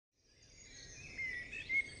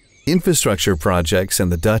Infrastructure projects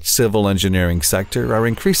in the Dutch civil engineering sector are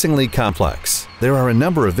increasingly complex. There are a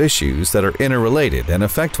number of issues that are interrelated and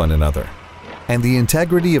affect one another, and the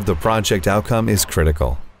integrity of the project outcome is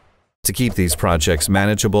critical. To keep these projects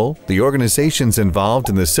manageable, the organizations involved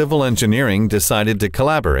in the civil engineering decided to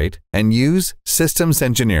collaborate and use systems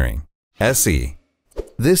engineering, SE.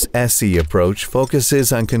 This SE approach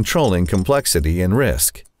focuses on controlling complexity and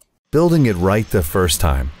risk, building it right the first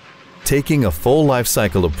time, taking a full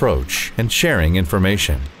lifecycle approach and sharing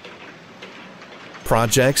information.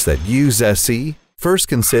 Projects that use SE first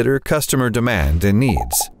consider customer demand and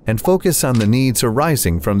needs and focus on the needs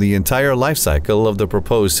arising from the entire lifecycle of the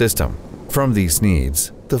proposed system. From these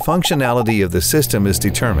needs, the functionality of the system is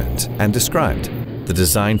determined and described. The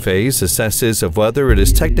design phase assesses of whether it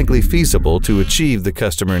is technically feasible to achieve the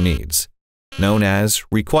customer needs, known as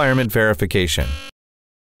requirement verification.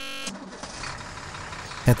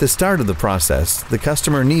 At the start of the process, the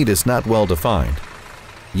customer need is not well defined.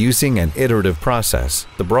 Using an iterative process,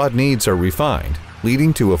 the broad needs are refined,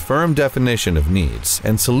 leading to a firm definition of needs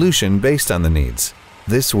and solution based on the needs.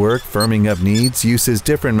 This work firming up needs uses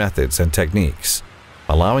different methods and techniques,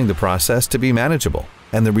 allowing the process to be manageable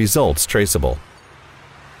and the results traceable.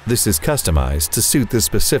 This is customized to suit the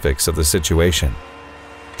specifics of the situation.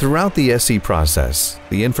 Throughout the SE process,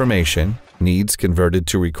 the information, needs converted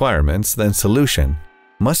to requirements, then solution,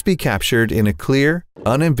 must be captured in a clear,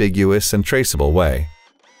 unambiguous, and traceable way.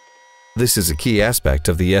 This is a key aspect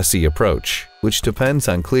of the SE approach, which depends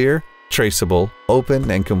on clear, traceable,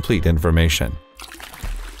 open, and complete information.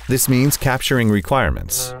 This means capturing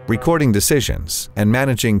requirements, recording decisions, and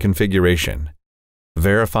managing configuration.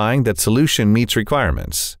 Verifying that solution meets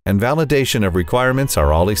requirements and validation of requirements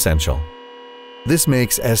are all essential. This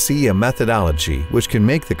makes SE a methodology which can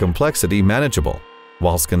make the complexity manageable,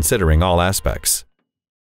 whilst considering all aspects.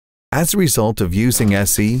 As a result of using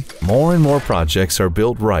SE, more and more projects are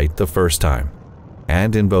built right the first time,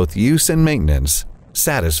 and in both use and maintenance,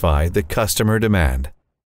 satisfy the customer demand.